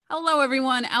Hello,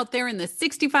 everyone out there in the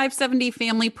 6570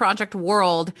 Family Project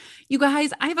world. You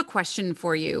guys, I have a question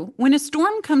for you. When a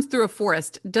storm comes through a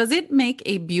forest, does it make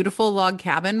a beautiful log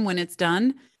cabin when it's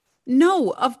done? No,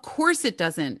 of course it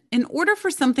doesn't. In order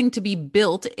for something to be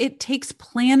built, it takes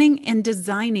planning and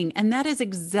designing, and that is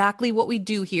exactly what we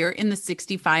do here in the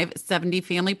 6570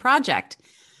 Family Project.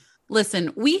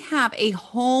 Listen, we have a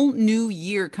whole new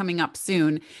year coming up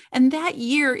soon, and that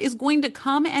year is going to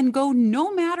come and go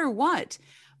no matter what.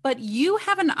 But you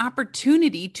have an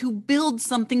opportunity to build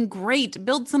something great,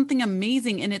 build something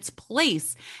amazing in its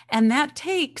place. And that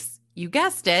takes, you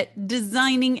guessed it,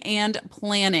 designing and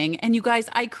planning. And you guys,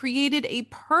 I created a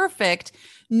perfect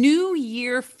New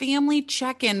Year family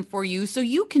check-in for you so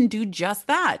you can do just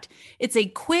that. It's a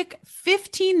quick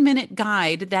 15-minute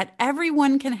guide that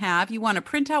everyone can have. You want to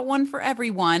print out one for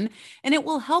everyone, and it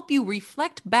will help you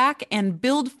reflect back and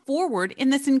build forward in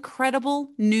this incredible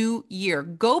new year.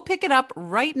 Go pick it up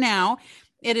right now.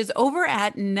 It is over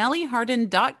at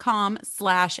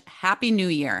nellieharden.com/Happy New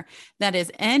Year. That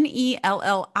is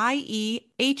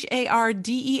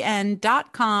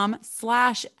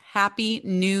NELLIEHARDEN.com/Happy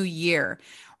New Year.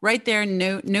 Right there,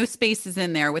 no spaces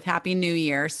in there with Happy New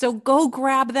Year. So go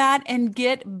grab that and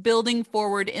get building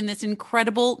forward in this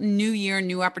incredible new year,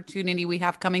 new opportunity we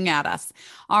have coming at us.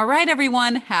 All right,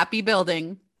 everyone, happy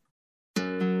building.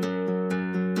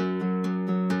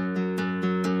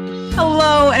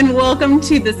 Hello, and welcome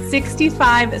to the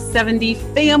 6570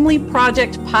 Family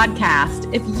Project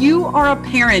podcast. If you are a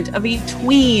parent of a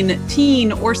tween,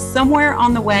 teen, or somewhere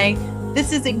on the way,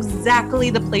 this is exactly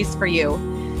the place for you.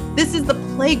 This is the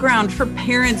playground for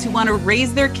parents who want to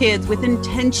raise their kids with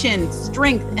intention,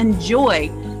 strength, and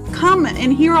joy. Come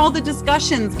and hear all the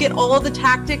discussions, get all the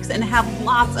tactics, and have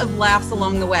lots of laughs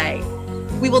along the way.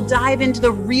 We will dive into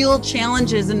the real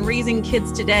challenges in raising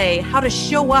kids today, how to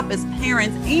show up as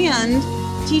parents, and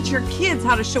teach your kids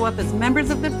how to show up as members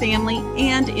of the family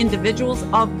and individuals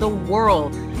of the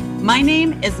world. My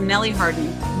name is Nellie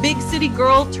Harden, big city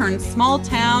girl turned small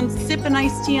town, sipping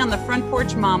iced tea on the front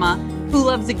porch mama, who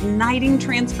loves igniting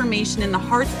transformation in the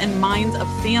hearts and minds of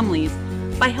families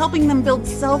by helping them build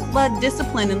self-led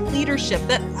discipline and leadership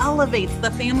that elevates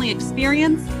the family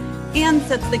experience and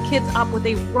sets the kids up with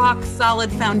a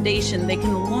rock-solid foundation they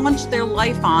can launch their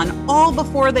life on all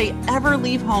before they ever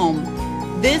leave home.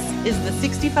 This is the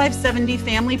 6570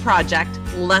 Family Project.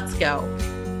 Let's go.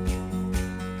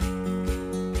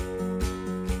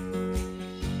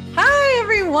 Hi,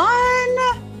 everyone.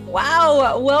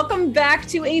 Wow. Welcome back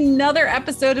to another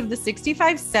episode of the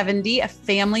 6570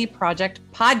 Family Project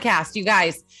podcast. You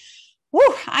guys,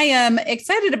 I am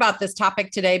excited about this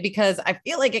topic today because I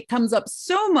feel like it comes up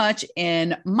so much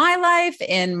in my life,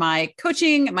 in my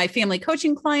coaching, my family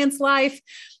coaching clients' life,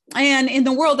 and in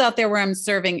the world out there where I'm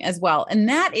serving as well. And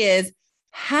that is,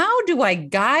 how do I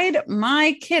guide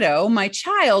my kiddo, my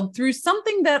child, through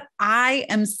something that I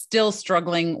am still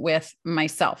struggling with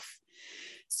myself?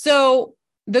 So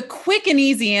the quick and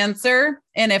easy answer,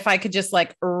 and if I could just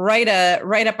like write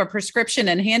up a prescription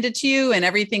and hand it to you and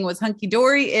everything was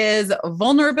hunky-dory, is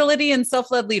vulnerability and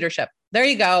self-led leadership. There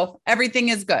you go. Everything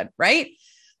is good, right?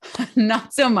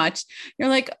 Not so much. You're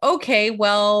like, okay,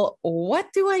 well,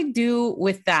 what do I do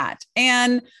with that?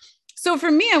 And so for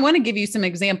me, I want to give you some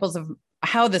examples of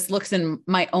how this looks in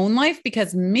my own life,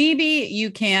 because maybe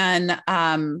you can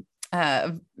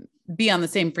be on the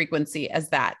same frequency as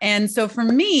that. And so for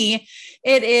me,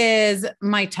 it is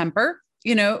my temper,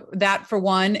 that for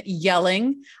one,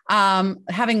 yelling,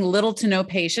 having little to no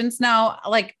patience. Now,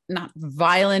 like not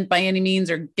violent by any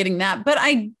means or getting that, but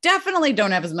I definitely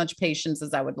don't have as much patience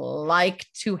as I would like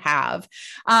to have.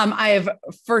 I have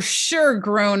for sure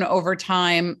grown over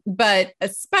time, but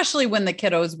especially when the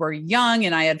kiddos were young,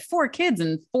 and I had 4 kids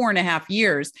in 4.5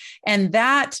 years. And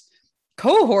that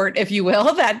cohort, if you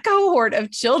will, that cohort of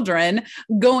children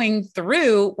going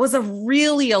through was a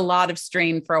lot of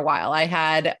strain for a while. I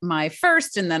had my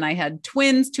first, and then I had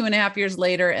twins 2.5 years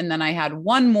later. And then I had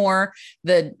one more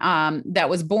that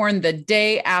was born the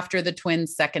day after the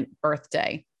twins' second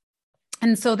birthday.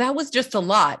 And so that was just a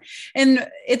lot. And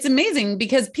it's amazing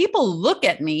because people look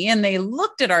at me and they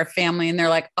looked at our family and they're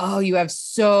like, oh, you have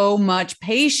so much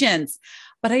patience.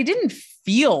 But I didn't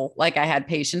feel like I had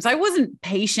patience. I wasn't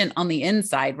patient on the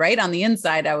inside, right? On the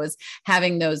inside, I was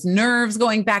having those nerves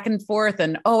going back and forth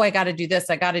and, oh, I got to do this.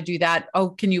 I got to do that. Oh,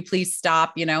 can you please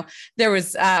stop? There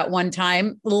was one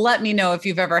time, let me know if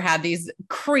you've ever had these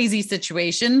crazy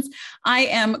situations. I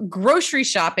am grocery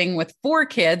shopping with 4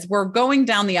 kids. We're going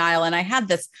down the aisle and I had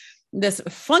this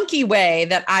funky way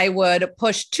that I would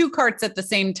push 2 carts at the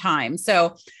same time.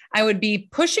 So I would be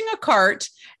pushing a cart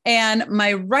and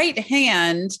my right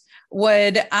hand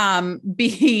would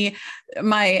be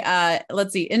my,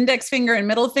 let's see, index finger and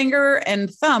middle finger and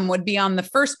thumb would be on the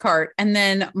first cart. And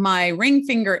then my ring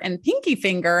finger and pinky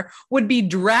finger would be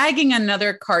dragging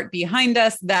another cart behind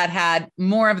us that had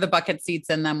more of the bucket seats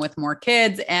in them with more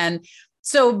kids. And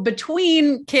so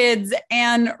between kids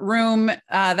and room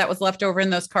that was left over in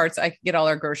those carts, I could get all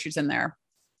our groceries in there.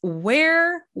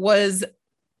 Where was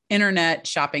internet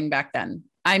shopping back then?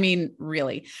 I mean,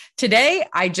 really. Today,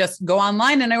 I just go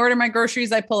online and I order my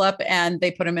groceries. I pull up and they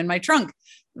put them in my trunk.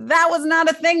 That was not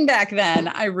a thing back then.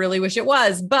 I really wish it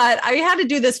was, but I had to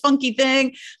do this funky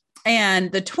thing.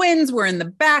 And the twins were in the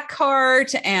back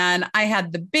cart and I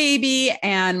had the baby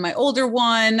and my older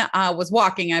one was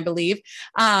walking, I believe.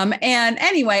 And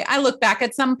anyway, I look back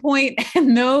at some point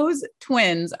and those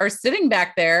twins are sitting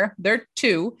back there. They're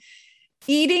two,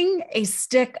 eating a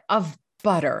stick of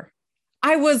butter.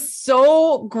 I was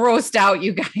so grossed out,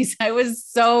 you guys. I was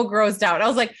so grossed out. I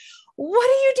was like, what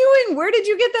are you doing? Where did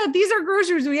you get that? These are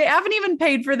groceries. We haven't even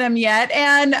paid for them yet.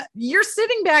 And you're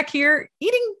sitting back here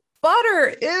eating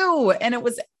butter. Ew. And it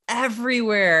was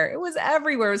everywhere. It was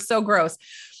everywhere. It was so gross.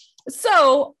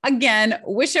 So again,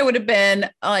 wish I would have been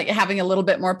like having a little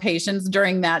bit more patience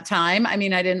during that time. I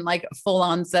mean, I didn't like full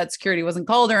on set, security wasn't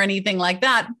called or anything like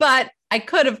that, but I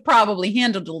could have probably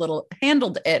handled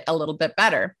it a little bit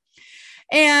better.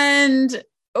 And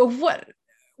what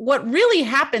really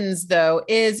happens though,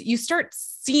 is you start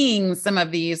seeing some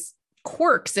of these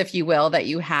quirks, if you will, that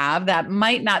you have that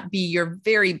might not be your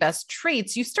very best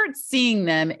traits. You start seeing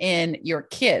them in your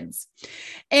kids.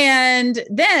 And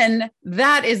then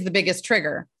that is the biggest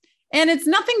trigger. And it's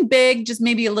nothing big, just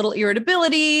maybe a little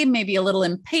irritability, maybe a little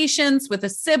impatience with a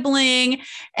sibling.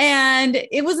 And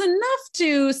it was enough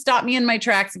to stop me in my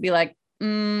tracks and be like,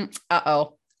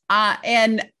 uh-oh.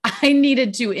 And I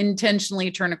needed to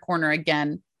intentionally turn a corner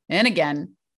again and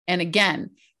again and again,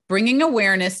 bringing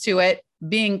awareness to it,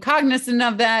 being cognizant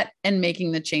of that and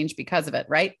making the change because of it,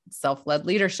 right? Self-led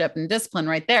leadership and discipline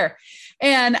right there.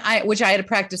 And which I had to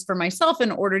practice for myself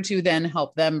in order to then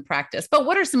help them practice. But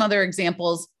what are some other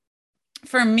examples?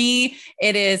 For me,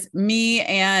 it is me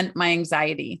and my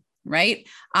anxiety, right?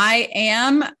 I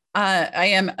am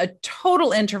a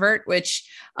total introvert, which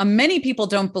many people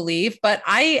don't believe, but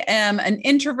I am an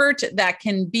introvert that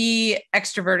can be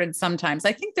extroverted sometimes.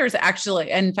 I think there's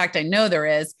actually, in fact, I know there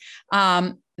is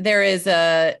a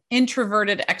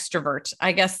introverted extrovert.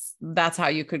 I guess that's how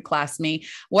you could class me.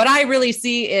 What I really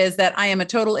see is that I am a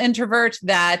total introvert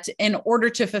that in order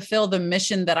to fulfill the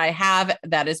mission that I have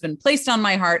that has been placed on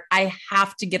my heart, I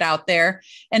have to get out there.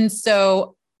 And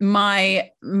so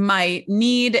my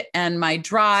need and my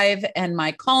drive and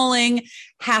my calling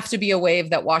have to be a wave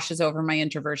that washes over my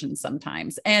introversion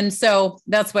sometimes. And so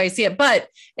that's why I see it, but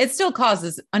it still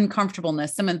causes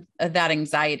uncomfortableness, some of that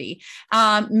anxiety.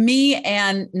 Me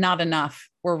and not enough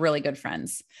were really good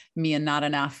friends. Me and not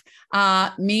enough.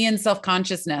 Me and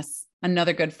self-consciousness,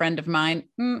 another good friend of mine.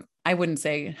 I wouldn't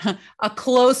say a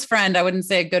close friend. I wouldn't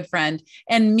say a good friend.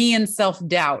 And me and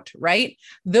self-doubt, right?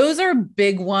 Those are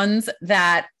big ones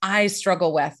that I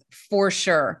struggle with for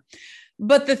sure.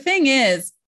 But the thing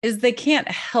is they can't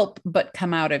help but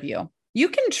come out of you. You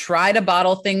can try to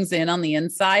bottle things in on the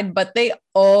inside, but they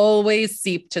always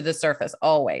seep to the surface,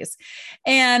 always.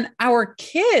 And our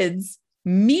kids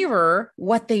mirror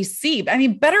what they see. I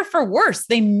mean, better for worse,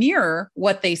 they mirror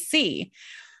what they see.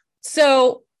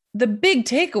 So the big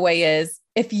takeaway is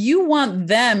if you want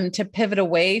them to pivot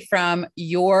away from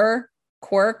your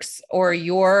quirks or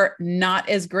your not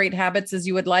as great habits as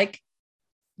you would like,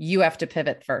 you have to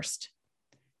pivot first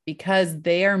because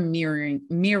they are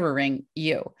mirroring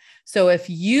you. So if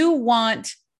you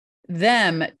want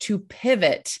them to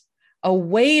pivot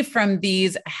away from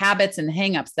these habits and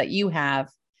hangups that you have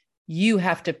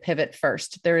to pivot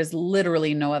first. There is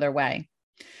literally no other way.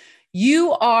 Who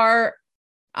you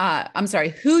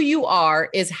are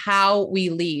is how we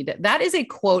lead. That is a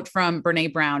quote from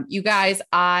Brené Brown. You guys,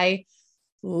 I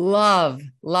love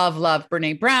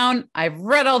Brené Brown. I've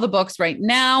read all the books right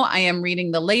now. I am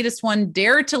reading the latest one,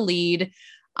 Dare to Lead.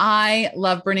 I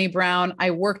love Brené Brown.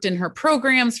 I worked in her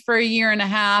programs for a year and a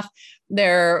half.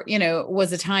 There,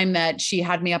 was a time that she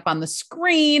had me up on the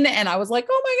screen and I was like,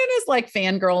 oh my goodness, like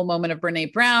fangirl moment of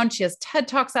Brené Brown. She has TED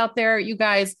Talks out there. You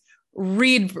guys,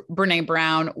 read Brené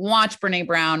Brown, watch Brené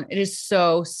Brown. It is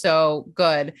so, so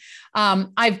good.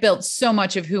 I've built so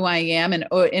much of who I am and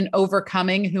in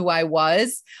overcoming who I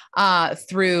was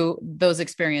through those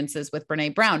experiences with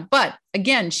Brené Brown. But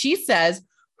again, she says,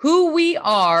 who we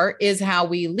are is how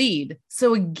we lead.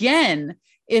 So again,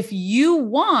 if you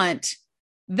want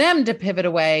them to pivot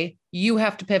away, you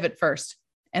have to pivot first.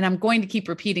 And I'm going to keep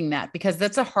repeating that because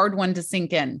that's a hard one to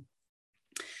sink in.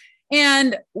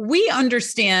 And we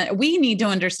need to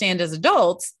understand as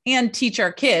adults and teach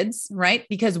our kids, right?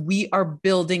 Because we are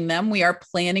building them. We are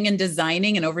planning and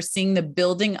designing and overseeing the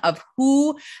building of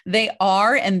who they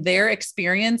are and their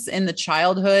experience in the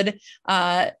childhood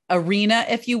arena,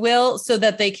 if you will, so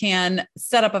that they can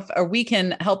we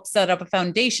can help set up a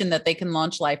foundation that they can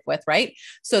launch life with, right?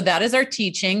 So that is our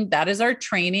teaching, that is our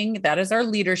training, that is our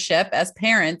leadership as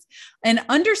parents, and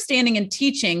understanding and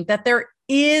teaching that there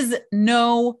is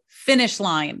no finish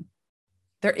line.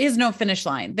 There is no finish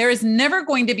line. There is never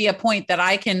going to be a point that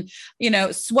I can,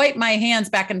 swipe my hands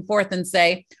back and forth and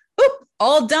say, oop,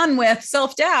 all done with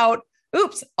self-doubt.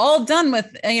 Oops, all done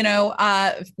with,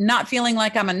 not feeling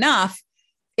like I'm enough.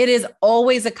 It is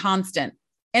always a constant.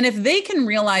 And if they can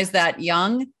realize that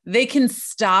young, they can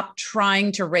stop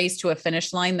trying to race to a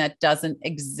finish line that doesn't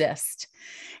exist.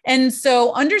 And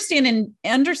so understanding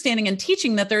and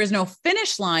teaching that there is no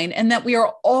finish line and that we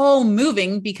are all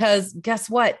moving, because guess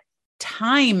what?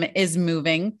 Time is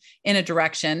moving in a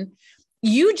direction.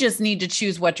 You just need to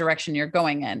choose what direction you're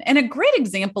going in. And a great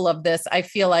example of this, I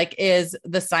feel like, is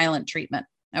the silent treatment.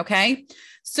 Okay.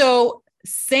 So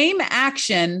same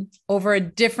action over a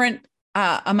different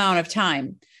amount of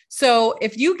time. So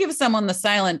if you give someone the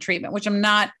silent treatment, which I'm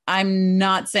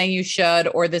not saying you should,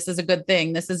 or this is a good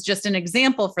thing, this is just an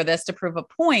example for this to prove a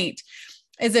point,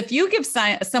 is if you give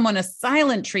someone a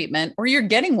silent treatment, or you're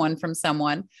getting one from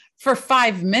someone for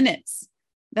 5 minutes,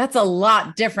 that's a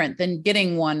lot different than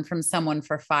getting one from someone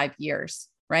for 5 years,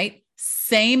 right?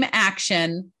 Same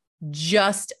action,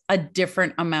 just a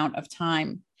different amount of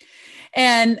time.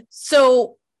 And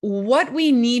so what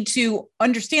we need to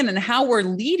understand and how we're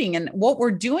leading and what we're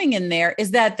doing in there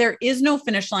is that there is no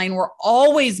finish line. We're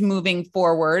always moving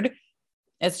forward.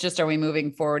 It's just, are we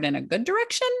moving forward in a good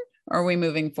direction, or are we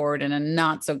moving forward in a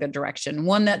not so good direction?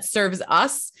 One that serves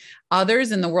us,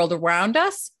 others, in the world around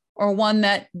us, or one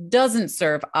that doesn't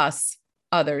serve us,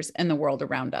 others, and the world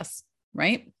around us,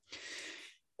 right?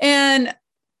 And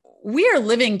we are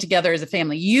living together as a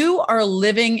family. You are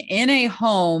living in a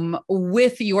home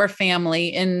with your family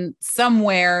in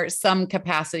somewhere, some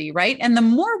capacity, right? And the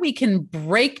more we can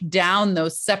break down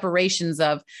those separations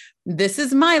of this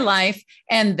is my life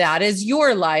and that is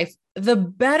your life, the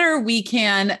better we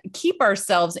can keep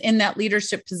ourselves in that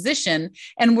leadership position.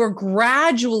 And we're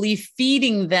gradually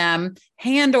feeding them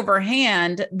hand over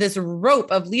hand this rope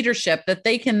of leadership that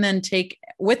they can then take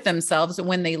with themselves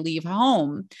when they leave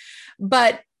home.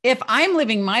 But if I'm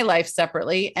living my life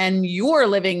separately and you're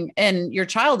living and your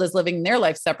child is living their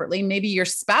life separately, maybe your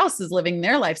spouse is living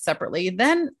their life separately,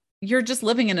 then you're just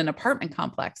living in an apartment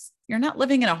complex. You're not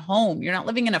living in a home. You're not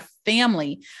living in a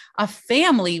family. A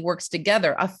family works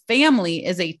together. A family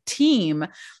is a team.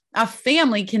 A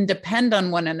family can depend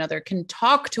on one another, can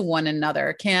talk to one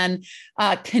another, can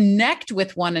connect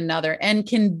with one another, and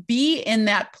can be in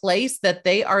that place that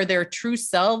they are their true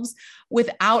selves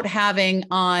without having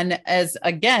on, as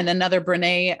again, another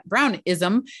Brene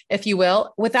Brown-ism, if you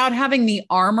will, without having the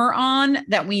armor on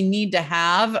that we need to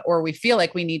have, or we feel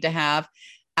like we need to have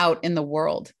out in the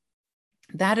world.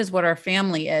 That is what our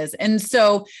family is. And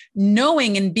so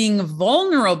knowing and being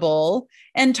vulnerable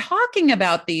and talking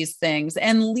about these things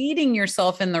and leading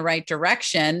yourself in the right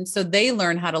direction, so they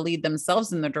learn how to lead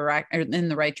themselves in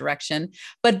the right direction,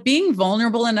 but being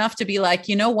vulnerable enough to be like,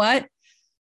 you know what?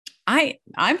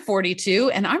 I'm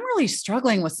 42 and I'm really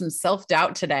struggling with some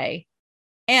self-doubt today.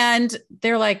 And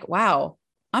they're like, wow,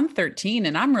 I'm 13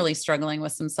 and I'm really struggling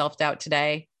with some self-doubt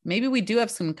today. Maybe we do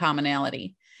have some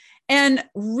commonality. And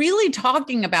really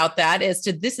talking about that as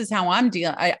to, this is how I'm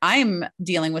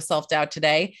dealing with self-doubt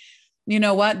today. You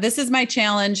know what? This is my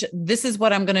challenge. This is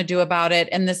what I'm going to do about it.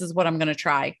 And this is what I'm going to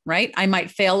try, right? I might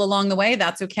fail along the way.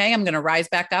 That's okay. I'm going to rise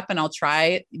back up and I'll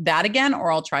try that again, or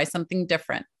I'll try something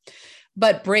different.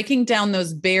 But breaking down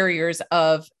those barriers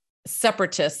of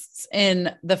separatists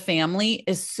in the family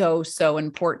is so, so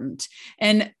important.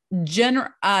 And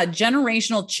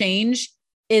generational change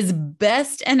is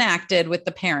best enacted with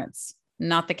the parents,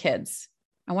 not the kids.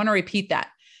 I want to repeat that.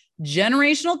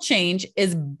 Generational change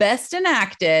is best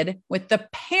enacted with the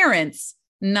parents,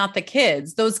 not the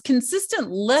kids. Those consistent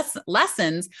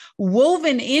lessons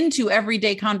woven into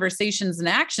everyday conversations and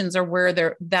actions are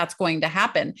where that's going to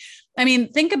happen. I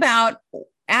mean, think about,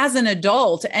 as an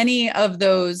adult, any of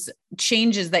those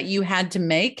changes that you had to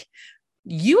make.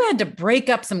 You had to break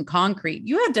up some concrete.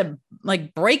 You had to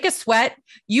break a sweat.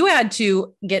 You had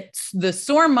to get the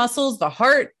sore muscles, the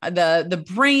heart, the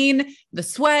brain, the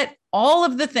sweat, all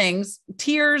of the things,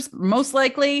 tears, most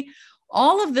likely,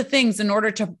 all of the things in order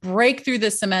to break through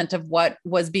the cement of what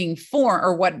was being formed,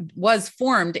 or what was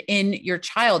formed in your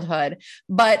childhood.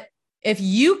 But If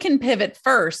you can pivot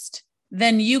first,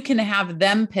 then you can have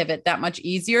them pivot that much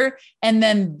easier. And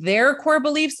then their core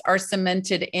beliefs are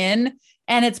cemented in,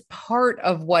 and it's part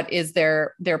of what is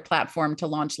their platform to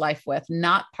launch life with,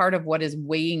 not part of what is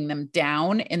weighing them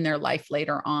down in their life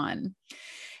later on.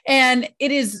 And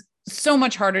it is so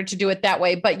much harder to do it that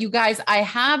way. But you guys, I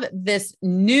have this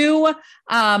new,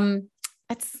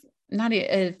 it's not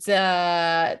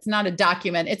a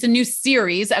document. It's a new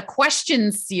series, a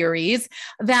question series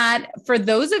that for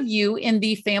those of you in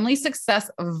the Family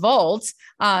Success Vault,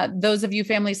 those of you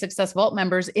Family Success Vault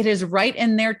members, it is right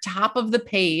in their top of the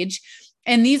page.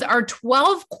 And these are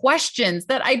 12 questions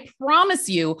that I promise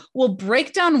you will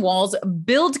break down walls,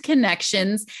 build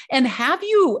connections, and have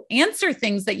you answer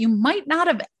things that you might not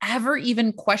have ever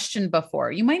even questioned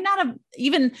before. You might not have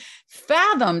even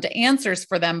fathomed answers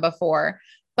for them before.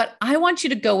 But I want you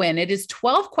to go in. It is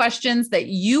 12 questions that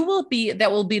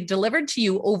will be delivered to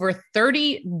you over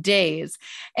 30 days.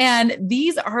 And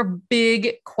these are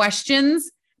big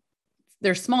questions.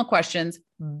 They're small questions,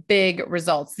 big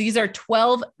results. These are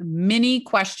 12 mini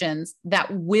questions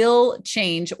that will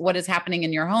change what is happening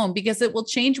in your home, because it will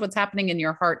change what's happening in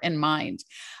your heart and mind.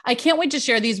 I can't wait to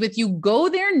share these with you. Go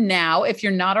there now. If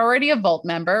you're not already a Vault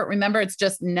member, remember it's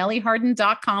just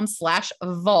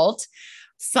nellieharden.com/vault.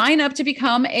 Sign up to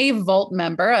become a Vault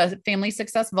member, a Family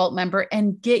Success Vault member,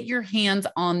 and get your hands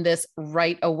on this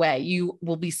right away. You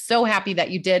will be so happy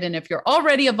that you did. And if you're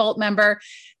already a Vault member,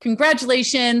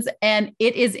 congratulations. And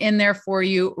it is in there for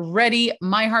you. Ready,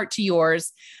 my heart to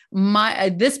yours,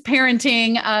 this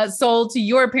parenting soul to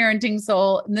your parenting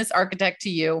soul, and this architect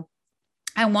to you.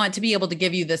 I want to be able to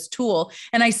give you this tool,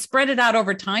 and I spread it out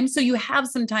over time. So you have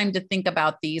some time to think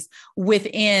about these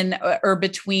within or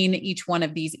between each one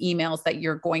of these emails that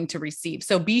you're going to receive.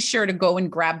 So be sure to go and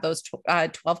grab those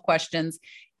 12 questions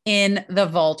in the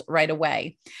Vault right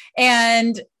away.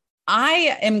 And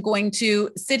I am going to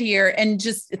sit here and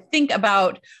just think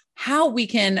about how we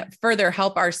can further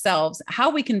help ourselves, how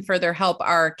we can further help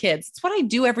our kids. It's what I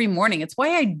do every morning. It's why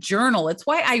I journal. It's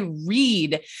why I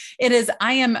read.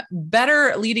 I am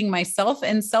better leading myself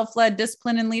in self-led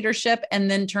discipline and leadership, and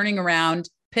then turning around,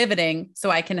 pivoting so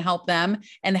I can help them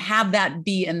and have that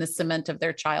be in the cement of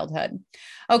their childhood.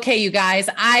 Okay, you guys,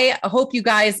 I hope you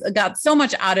guys got so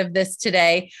much out of this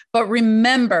today, but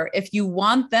remember, if you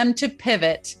want them to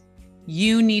pivot,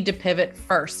 you need to pivot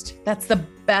first. That's the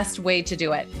best way to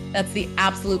do it. That's the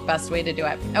absolute best way to do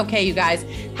it. Okay, you guys,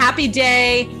 happy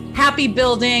day, happy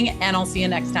building, and I'll see you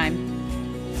next time.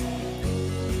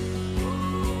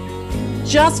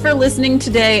 Just for listening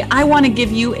today, I want to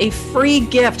give you a free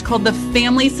gift called the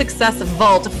Family Success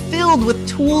Vault, filled with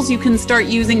tools you can start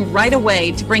using right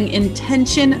away to bring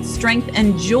intention, strength,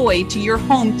 and joy to your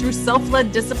home through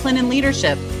self-led discipline and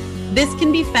leadership. This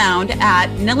can be found at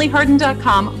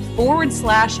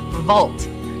nellieharden.com/vault.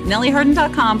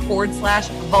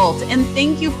 nellieharden.com/vault. And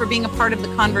thank you for being a part of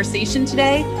the conversation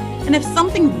today. And if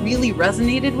something really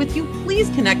resonated with you, please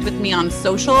connect with me on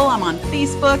social. I'm on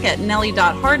Facebook at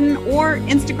nellie.harden or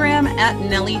Instagram at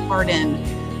nellieharden.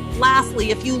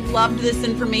 Lastly, if you loved this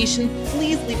information,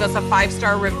 please leave us a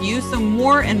 5-star review so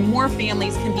more and more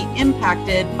families can be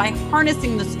impacted by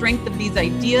harnessing the strength of these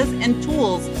ideas and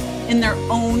tools in their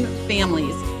own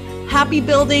families. Happy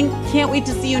building. Can't wait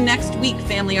to see you next week,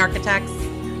 Family Architects.